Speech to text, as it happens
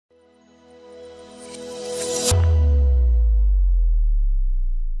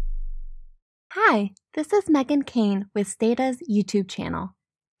Hi, this is Megan Kane with Stata's YouTube channel.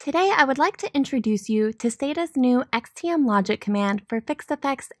 Today I would like to introduce you to Stata's new xtmlogit command for fixed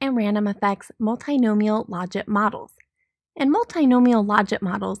effects and random effects multinomial logit models. In multinomial logit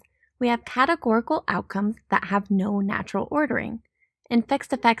models, we have categorical outcomes that have no natural ordering. In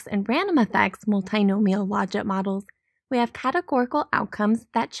fixed effects and random effects multinomial logit models, we have categorical outcomes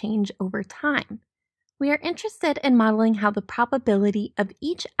that change over time. We are interested in modeling how the probability of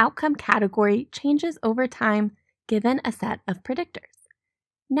each outcome category changes over time given a set of predictors.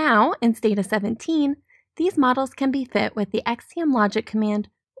 Now, in Stata 17, these models can be fit with the xtmlogit command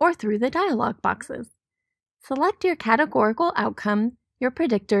or through the dialog boxes. Select your categorical outcome, your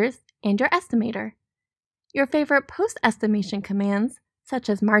predictors, and your estimator. Your favorite post-estimation commands, such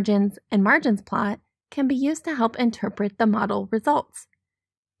as margins and margins plot, can be used to help interpret the model results.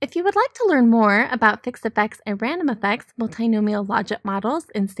 If you would like to learn more about fixed effects and random effects multinomial logit models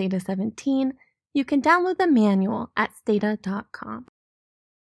in Stata 17, you can download the manual at stata.com.